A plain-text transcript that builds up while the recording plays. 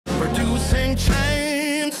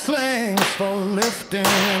slings for lifting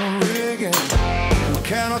and rigging,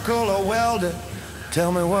 mechanical or welded,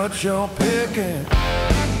 tell me what you're picking.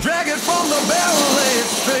 Drag it from the barrel, lay it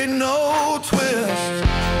straight, no twist.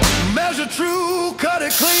 Measure true, cut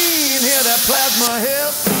it clean, hear that plasma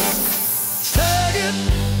hit.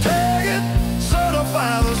 Tag it,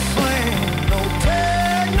 certify the sling. No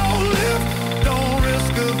tag, no lift, don't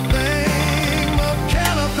risk a thing.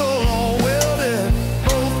 Mechanical or welded,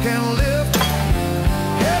 both can lift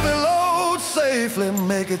heavy loads safely,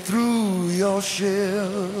 make it through your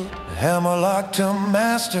shift. Hammerlock to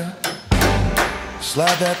master,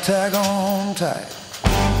 slide that tag on tight.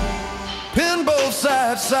 Pin both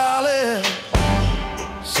sides solid,